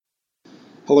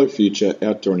Hello future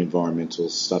outdoor and environmental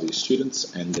studies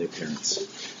students and their parents.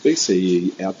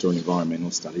 BCE Outdoor and Environmental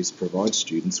Studies provides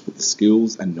students with the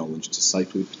skills and knowledge to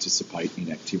safely participate in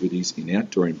activities in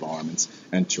outdoor environments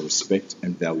and to respect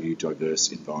and value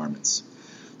diverse environments.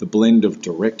 The blend of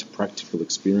direct practical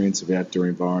experience of outdoor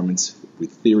environments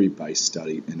with theory-based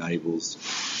study enables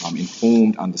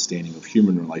informed understanding of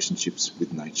human relationships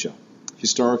with nature.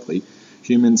 Historically,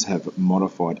 humans have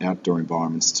modified outdoor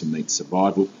environments to meet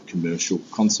survival, commercial,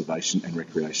 conservation and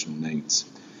recreational needs.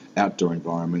 Outdoor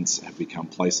environments have become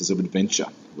places of adventure,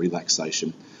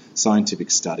 relaxation,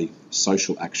 scientific study,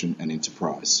 social action and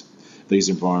enterprise. These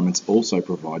environments also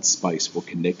provide space for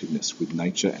connectedness with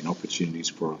nature and opportunities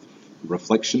for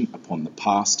reflection upon the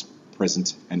past,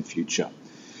 present and future.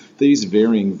 These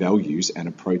varying values and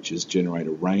approaches generate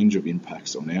a range of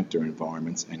impacts on outdoor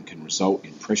environments and can result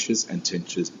in pressures and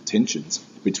tensions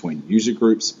between user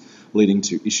groups, leading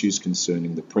to issues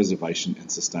concerning the preservation and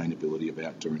sustainability of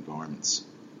outdoor environments.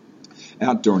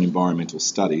 Outdoor and environmental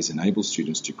studies enable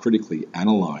students to critically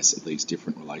analyse these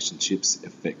different relationships,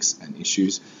 effects and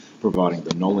issues, providing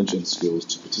the knowledge and skills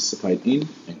to participate in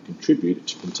and contribute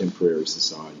to contemporary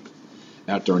society.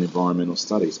 Outdoor and environmental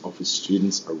studies offers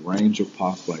students a range of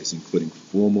pathways, including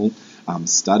formal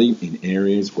study in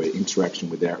areas where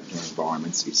interaction with outdoor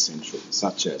environments is central,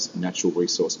 such as natural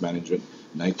resource management,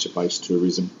 nature-based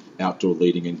tourism, outdoor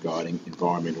leading and guiding,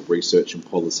 environmental research and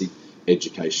policy,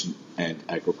 education and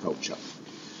agriculture.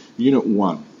 Unit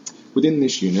 1. Within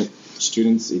this unit,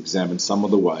 students examine some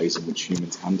of the ways in which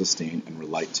humans understand and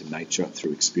relate to nature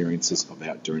through experiences of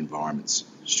outdoor environments.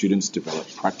 Students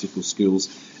develop practical skills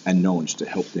and knowledge to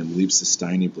help them live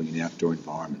sustainably in outdoor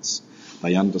environments.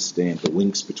 They understand the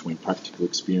links between practical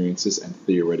experiences and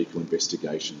theoretical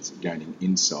investigations, gaining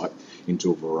insight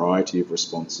into a variety of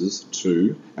responses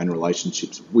to and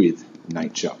relationships with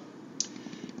nature.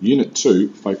 Unit 2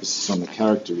 focuses on the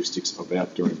characteristics of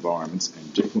outdoor environments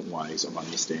and different ways of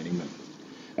understanding them,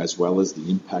 as well as the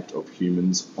impact of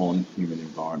humans on human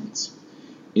environments.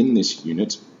 In this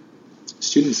unit,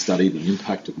 students study the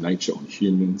impact of nature on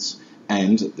humans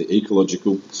and the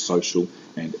ecological, social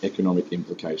and economic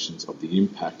implications of the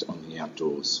impact on the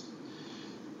outdoors.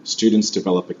 Students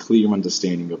develop a clear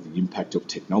understanding of the impact of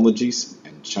technologies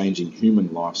and changing human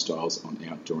lifestyles on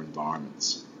outdoor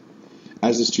environments.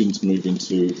 As the students move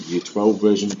into the Year 12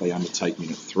 version, they undertake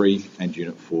Unit 3 and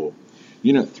Unit 4.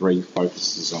 Unit 3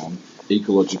 focuses on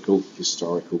ecological,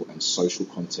 historical and social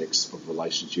contexts of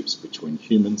relationships between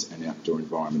humans and outdoor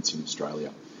environments in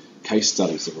Australia. Case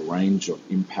studies of a range of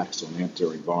impacts on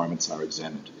outdoor environments are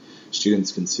examined.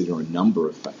 Students consider a number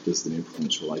of factors that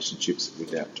influence relationships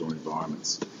with outdoor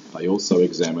environments. They also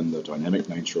examine the dynamic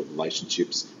nature of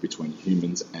relationships between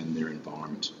humans and their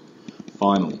environment.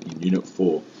 Finally, in Unit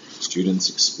 4, students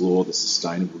explore the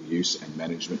sustainable use and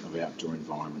management of outdoor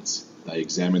environments. They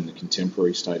examine the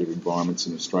contemporary state of environments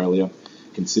in Australia,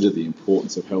 consider the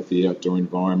importance of healthy outdoor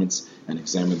environments, and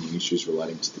examine the issues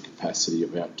relating to the capacity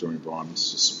of outdoor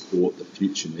environments to support the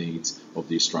future needs of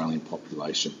the Australian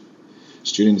population.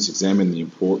 Students examine the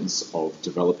importance of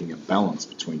developing a balance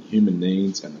between human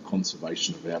needs and the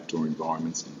conservation of outdoor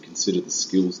environments and consider the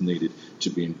skills needed to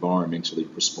be environmentally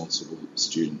responsible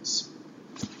citizens.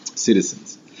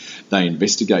 They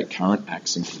investigate current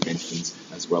acts and conventions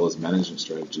as well as management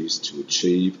strategies to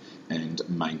achieve and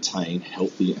maintain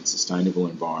healthy and sustainable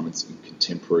environments in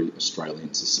contemporary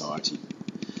Australian society.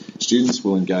 Students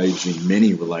will engage in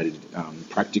many related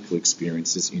practical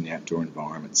experiences in outdoor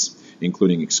environments,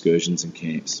 including excursions and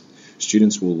camps.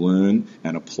 Students will learn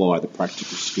and apply the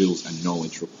practical skills and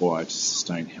knowledge required to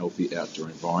sustain healthy outdoor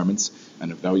environments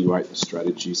and evaluate the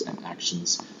strategies and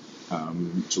actions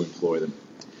to employ them.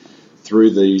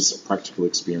 Through these practical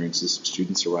experiences,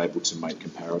 students are able to make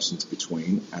comparisons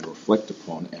between and reflect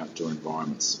upon outdoor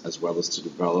environments, as well as to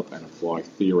develop and apply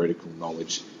theoretical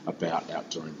knowledge about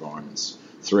outdoor environments.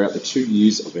 Throughout the 2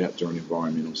 years of outdoor and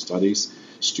environmental studies,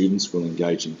 students will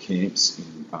engage in camps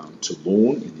to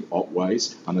lawn in the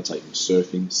Otways, undertaking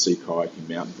surfing, sea kayaking,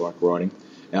 mountain bike riding,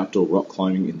 outdoor rock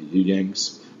climbing in the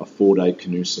Uyangs, a 4-day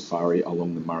canoe safari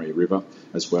along the Murray River,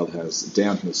 as well as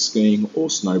downhill skiing or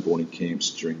snowboarding camps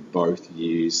during both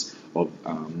years of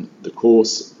the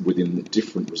course within the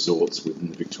different resorts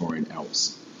within the Victorian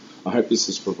Alps. I hope this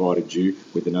has provided you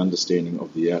with an understanding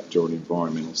of the Outdoor and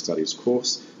Environmental Studies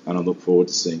course, and I look forward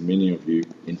to seeing many of you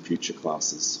in future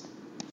classes.